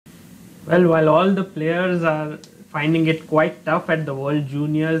Well, while all the players are finding it quite tough at the World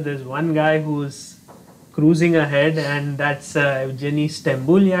Juniors, there's one guy who's cruising ahead, and that's GM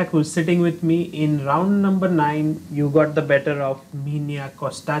Shtembuliak, who's sitting with me in round number 9. You got the better of Mihnea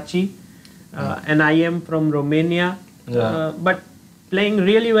Costachi, and I am from Romania, Yeah. but playing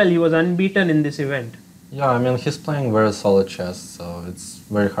really well. He was unbeaten in this event. Yeah, I mean, he's playing very solid chess, so it's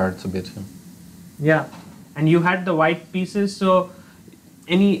very hard to beat him. Yeah, and you had the white pieces, so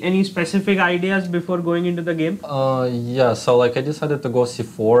any specific ideas before going into the game? Yeah, so like I decided to go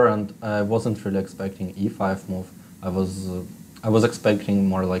c4, and I wasn't really expecting e5 move. I was expecting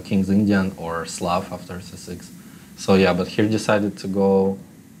more like King's Indian or Slav after c6. So yeah, but he decided to go.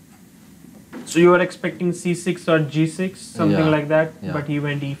 So you were expecting c6 or g6, something Yeah, like that, yeah. but he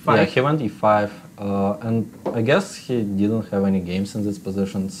went e5. Yeah, he went e5, and I guess he didn't have any games in this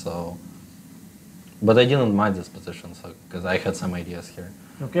position, so. But I didn't mind this position, so because I had some ideas here.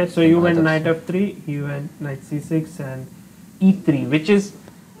 Okay, so you went knight f3, he went knight c6 and e3, which is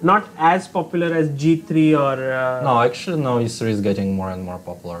not as popular as g3 or... No, actually, no, e3 is getting more and more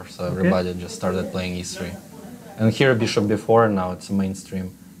popular, so everybody just started playing e3. And here bishop b4, now it's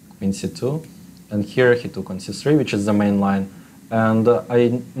mainstream, queen c2. And here he took on c3, which is the main line. And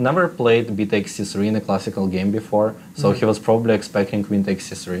I never played b takes c3 in a classical game before, so he was probably expecting queen takes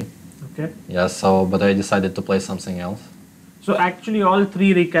c3. Okay. Yeah, so, but I decided to play something else. So actually all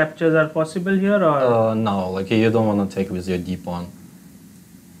 3 recaptures are possible here, or? No, like you don't want to take with your d pawn.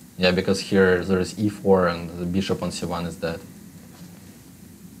 Yeah, because here there is e4 and the bishop on c1 is dead.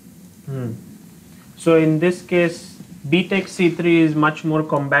 So in this case, b takes c3 is much more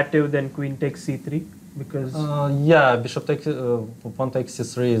combative than queen takes c3, because... Yeah, bishop takes, pawn takes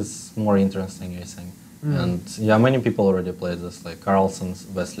c3 is more interesting, I think. And yeah, many people already played this, like Carlsen,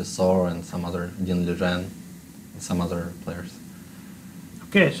 Wesley So, and some other Dean Lejeune, and some other players.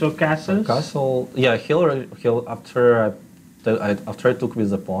 Okay, so castles? Castle, yeah, after I took with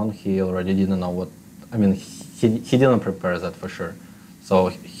the pawn, he already didn't know what, I mean, he didn't prepare that for sure. So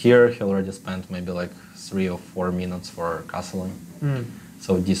here he already spent maybe like 3 or 4 minutes for castling.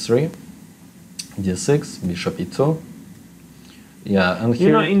 So d3, d6, bishop e2. Yeah, and here...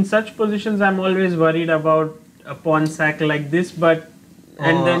 You know, in such positions, I'm always worried about a pawn sack like this, but...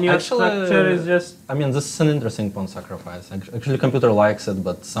 And then your structure is just... I mean, this is an interesting pawn sacrifice. Actually, computer likes it,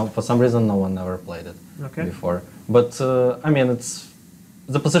 but for some reason, no one ever played it before. But, I mean,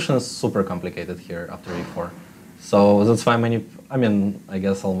 the position is super complicated here after e4. So that's why I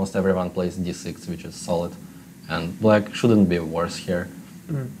guess almost everyone plays d6, which is solid. And black shouldn't be worse here.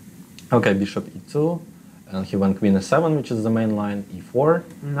 Okay, bishop e2. And he went queen e7, which is the main line, e4.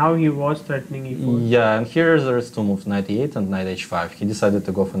 Now he was threatening e4. Yeah, and here there's 2 moves, knight e8 and knight h5. He decided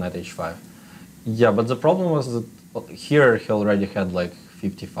to go for knight h5. Yeah, but the problem was that here he already had like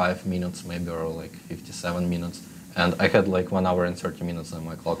 55 minutes maybe, or like 57 minutes. And I had like 1 hour and 30 minutes on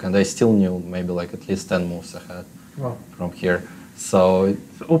my clock. And I still knew maybe like at least 10 moves ahead from here. So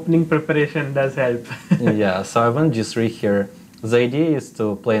opening preparation does help. Yeah, so I went g3 here. The idea is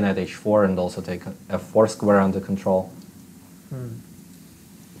to play knight h4 and also take f4 square under control.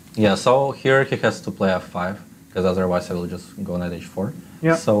 Yeah, so here he has to play f5, because otherwise I will just go knight h4.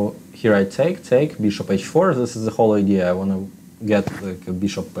 Yeah. So here I take, bishop h4. This is the whole idea. I want to get like a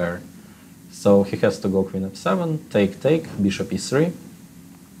bishop pair. So he has to go queen f7, take, bishop e3.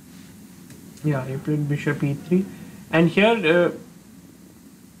 Yeah, you played bishop e3. And here...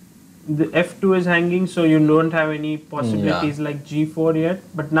 the f2 is hanging, so you don't have any possibilities like g4 yet.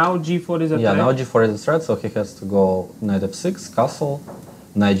 But now g4 is a threat. Yeah, now g4 is a threat, so he has to go knight f6, castle,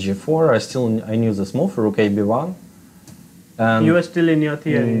 knight g4. I knew this move, rook a b1. And you were still in your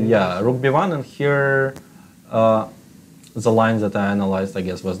theory. Yeah, rook b1, and here the line that I analyzed, I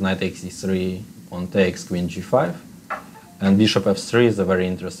guess, was knight takes e3, pawn takes, queen g5. And bishop f3 is a very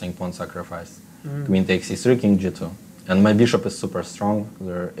interesting pawn sacrifice. Queen takes e3, king g2. And my bishop is super strong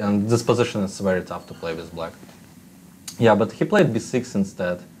there, and this position is very tough to play with black. Yeah, but he played b6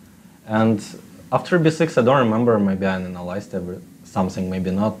 instead. And after b6, I don't remember, maybe I analyzed something,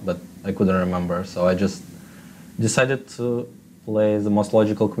 maybe not, but I couldn't remember. So I just decided to play the most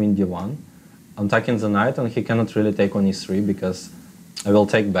logical queen d1, attacking the knight, and he cannot really take on e3 because I will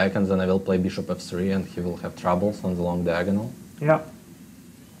take back and then I will play bishop f3 and he will have troubles on the long diagonal. Yeah.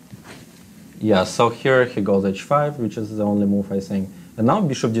 Yeah, so here he goes h5, which is the only move, I think. And now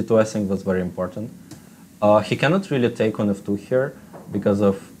bishop d2, I think, was very important. He cannot really take on f2 here because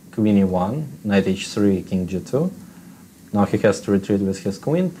of queen e1, knight h3, king g2. Now he has to retreat with his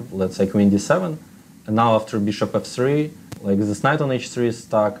queen, let's say queen d7. And now after bishop f3, like this knight on h3 is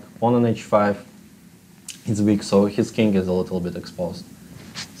stuck, pawn on h5 is weak, so his king is a little bit exposed.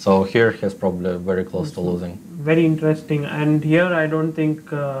 So here he's probably very close to losing. Very interesting. And here I don't think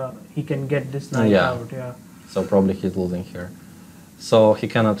he can get this knight out. Yeah. So probably he's losing here. So he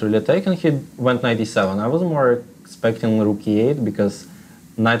cannot really take, and he went knight e7. I was more expecting rook e8 because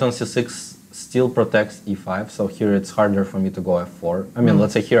knight on c6 still protects e5. So here it's harder for me to go f4. I mean,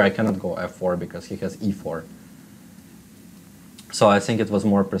 let's say here I cannot go f4 because he has e4. So I think it was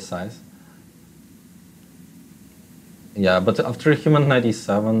more precise. Yeah, but after he went knight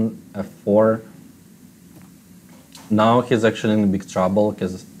e7, f4, now he's actually in big trouble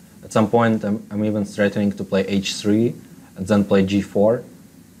because at some point I'm even threatening to play h3 and then play g4.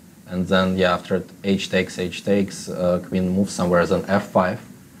 And then, yeah, after h takes, queen moves somewhere, then f5.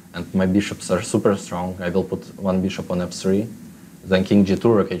 And my bishops are super strong. I will put one bishop on f3. Then king g2,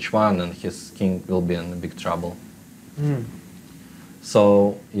 rook h1, and his king will be in big trouble.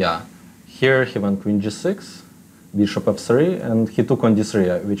 So, yeah, here he went queen g6, bishop f3, and he took on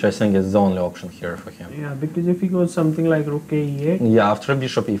d3, which I think is the only option here for him. Yeah, because if he goes something like rook e8... Yeah, after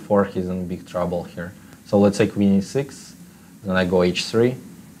bishop e4, he's in big trouble here. So let's say queen e6, then I go h3,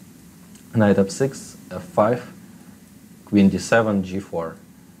 knight f6, f5, queen d7, g4.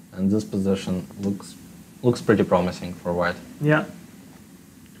 And this position looks pretty promising for white. Yeah.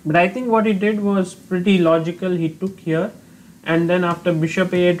 But I think what he did was pretty logical. He took here, and then after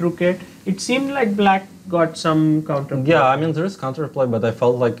bishop a8, rook 8, it seemed like black got some counterplay. Yeah, I mean, there is counterplay, but I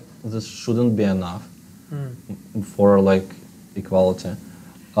felt like this shouldn't be enough for, like, equality.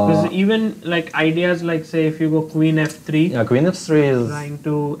 Because even, like, ideas like, say, if you go queen f3... Yeah, queen f3 is... trying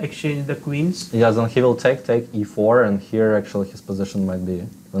to exchange the queens. Yeah, then he will take e4, and here, actually, his position might be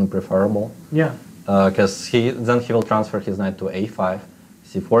even preferable. Yeah. Because then he will transfer his knight to a5.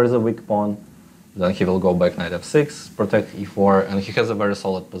 c4 is a weak pawn. Then he will go back knight f6, protect e4, and he has a very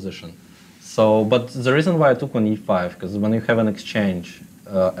solid position. So, but the reason why I took on e5, because when you have an exchange,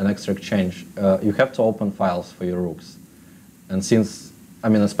 an extra exchange, you have to open files for your rooks. And since, I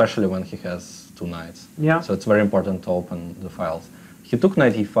mean, especially when he has two knights. Yeah. So it's very important to open the files. He took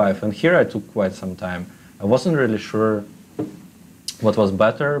knight e5, and here I took quite some time. I wasn't really sure what was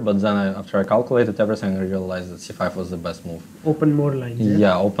better, but then after I calculated everything, I realized that c5 was the best move. Open more lines.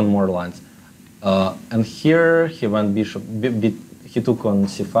 Yeah, open more lines. And here he went bishop, he took on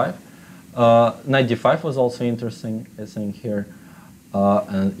c5. Knight d5 was also interesting, I think, here.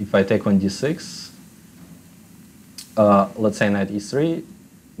 And if I take on d6, let's say knight e3,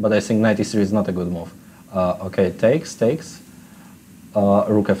 but I think knight e3 is not a good move. Okay, takes,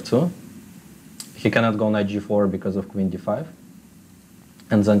 rook f2. He cannot go knight g4 because of queen d5.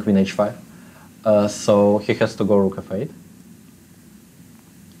 And then queen h5. So he has to go rook f8.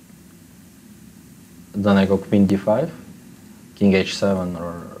 Then I go queen d5, king h7,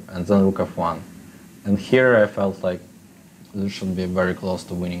 and then rook f1. And here I felt like this should be very close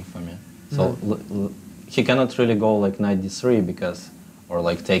to winning for me. So he cannot really go like knight d3 because, or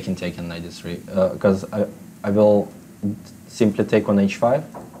like taking knight d3, because I will simply take on h5,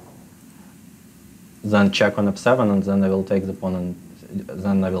 then check on f7, and then I will take the pawn on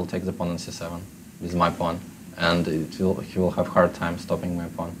c7 with my pawn, and he will have hard time stopping my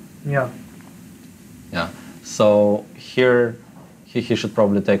pawn. Yeah. Yeah. So here he should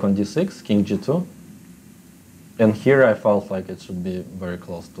probably take on d6, king g2, and here I felt like it should be very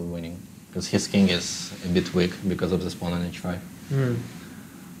close to winning because his king is a bit weak because of this pawn on h5.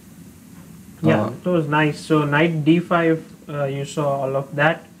 Yeah, it was nice. So knight d5, you saw all of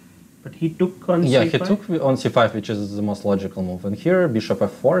that. But he took on c5? Yeah, he took on c5, which is the most logical move. And here, bishop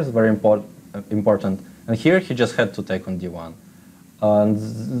f4 is very important. And here, he just had to take on d1.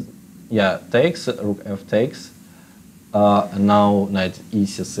 And yeah, takes, rook f takes. And now knight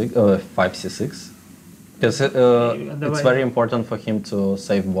e6, 5c6. Because it's very important for him to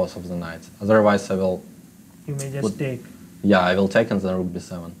save both of the knights. Otherwise, I will... You may just take. Yeah, I will take and then rook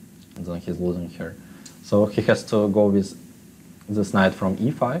b7. And then he's losing here. So he has to go with this knight from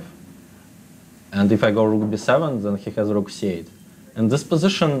e5. And if I go rook b7, then he has rook c8. And this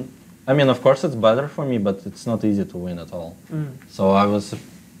position, I mean, of course it's better for me, but it's not easy to win at all. So I was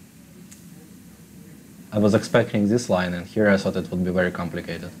expecting this line, and here I thought it would be very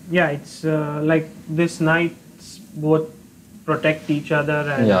complicated. Yeah, it's like this knights both protect each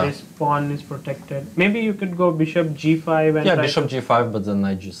other, and this pawn is protected. Maybe you could go bishop g5 and bishop g5, but then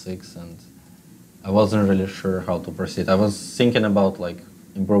knight g6, and I wasn't really sure how to proceed. I was thinking about like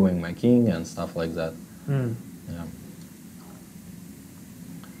improving my king and stuff like that.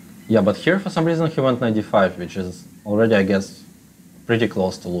 Yeah, but here for some reason he went knight d5, which is already, I guess, pretty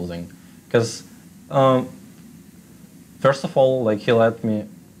close to losing. Because first of all, like he let me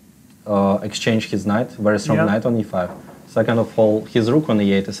exchange his knight, very strong knight on e5. Second of all, his rook on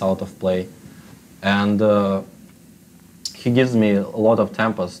e8 is out of play, and he gives me a lot of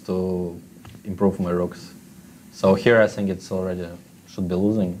tempos to improve my rooks. So here I think it's already should be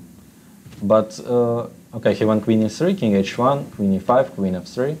losing. But okay, he went queen e3, king h1, queen e5, queen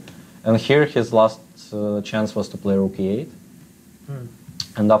f3, and here his last chance was to play rook e8.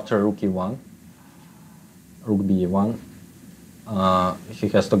 And after rook e1, rook b1, he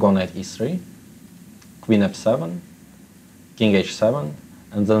has to go knight e3, queen f7, king h7,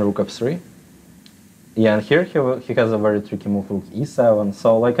 and then rook f3. Yeah, and here he has a very tricky move, rook e7.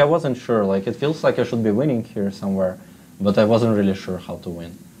 So like I wasn't sure. Like it feels like I should be winning here somewhere, but I wasn't really sure how to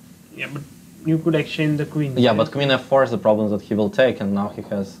win. Yeah, but you could exchange the queen. Yeah, but queen f4 is the problem that he will take, and now he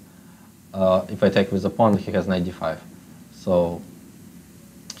has. If I take with the pawn, he has knight d5. So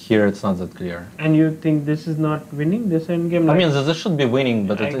here it's not that clear. And you think this is not winning this endgame? I mean, this should be winning,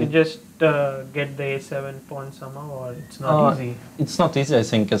 but I could just get the a7 pawn somehow, or it's not easy. It's not easy, I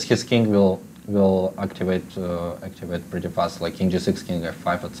think, because his king will activate pretty fast, like king g6, king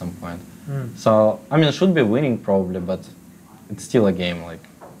f5 at some point. So I mean, it should be winning probably, but it's still a game. Like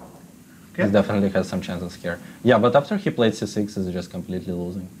he definitely has some chances here. Yeah, but after he played c6, he's just completely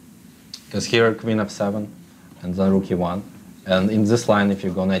losing. Because here queen f7, and then rook e1, and in this line, if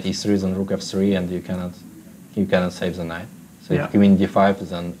you go knight e3, then rook f3, and you cannot save the knight. So if queen d5,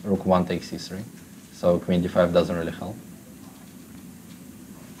 then rook 1 takes e3. So queen d5 doesn't really help.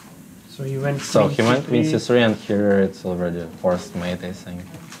 So he went. So he went queen c3, and here it's already forced mate, I think.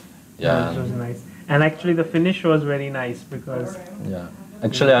 Yeah. That was nice. And actually, the finish was very nice because. Yeah.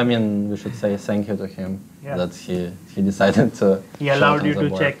 Actually, I mean, we should say thank you to him that he decided to. He allowed you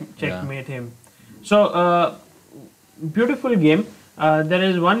to checkmate him. So beautiful game. There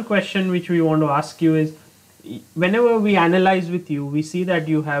is one question which we want to ask you is, whenever we analyze with you, we see that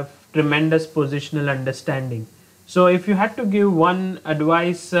you have tremendous positional understanding. So if you had to give one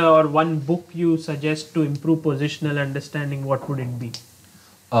advice or one book you suggest to improve positional understanding, what would it be?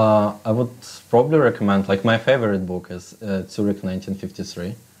 I would probably recommend, like my favorite book is Zurich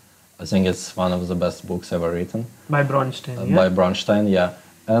 1953. I think it's one of the best books ever written. By Bronstein, By Bronstein, yeah.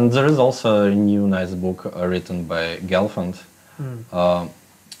 And there is also a new nice book written by Gelfand.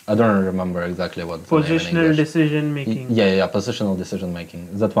 I don't remember exactly what the name in Positional English. decision making. Yeah, positional decision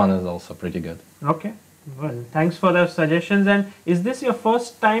making. That one is also pretty good. Okay. Well, thanks for the suggestions. And is this your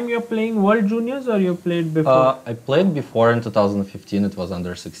first time you're playing World Juniors, or you played before? I played before in 2015. It was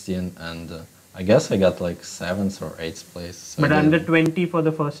under 16, and I guess I got like 7th or 8th place. So but under 20 for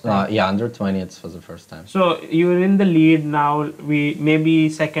the first time? Yeah, under 20 it's for the first time. So you're in the lead now. Maybe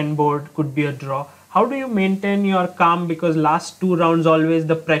second board could be a draw. How do you maintain your calm? Because last 2 rounds always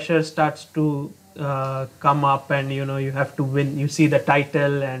the pressure starts to come up, and you have to win. You see the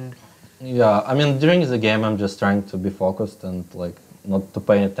title and. Yeah, I mean, during the game, I'm just trying to be focused and like not to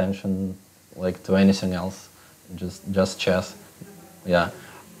pay attention like to anything else, just chess. Yeah.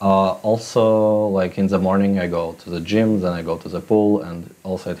 Also, like in the morning, I go to the gym, then I go to the pool, and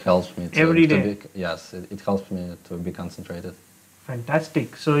also it helps me to every day. Yes, it helps me to be concentrated.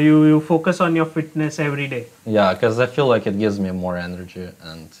 Fantastic. So you focus on your fitness every day. Yeah, because I feel like it gives me more energy,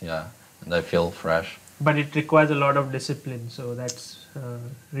 and and I feel fresh. But it requires a lot of discipline, so that's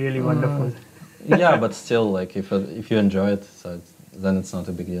really wonderful. Yeah, but still, like if you enjoy it, then it's not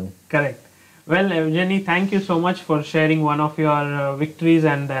a big deal. Correct. Well, Evgeny, thank you so much for sharing one of your victories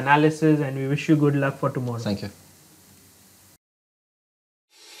and the analysis, and we wish you good luck for tomorrow. Thank you.